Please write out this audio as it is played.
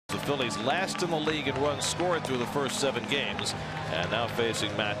Phillies last in the league in runs scored through the first 7 games, and now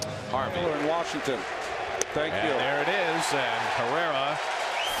facing Matt Harvey. In Washington. Thank you. There it is, and Herrera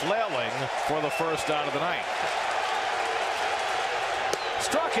flailing for the first out of the night.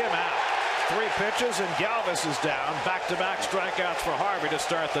 Struck him out. 3 pitches, and Galvis is down. Back-to-back strikeouts for Harvey to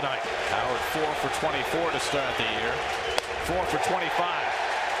start the night. Howard 4 for 24 to start the year. 4 for 25.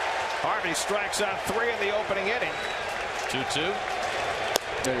 Harvey strikes out 3 in the opening inning. 2-2.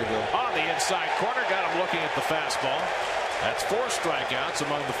 There you go. On the inside corner, got him looking at the fastball. That's 4 strikeouts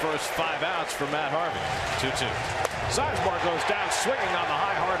among the first 5 outs for Matt Harvey. 2-2. Sizemore goes down swinging on the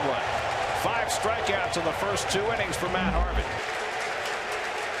high hard one. 5 strikeouts in the first 2 innings for Matt Harvey.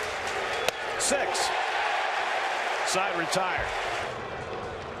 6. Side retired.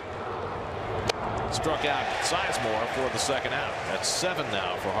 Struck out Sizemore for the second out. That's 7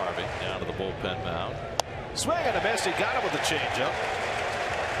 now for Harvey. Down to the bullpen mound. Swing and a miss. He got it with a changeup.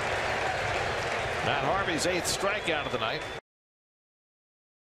 Matt Harvey's 8th strikeout of the night.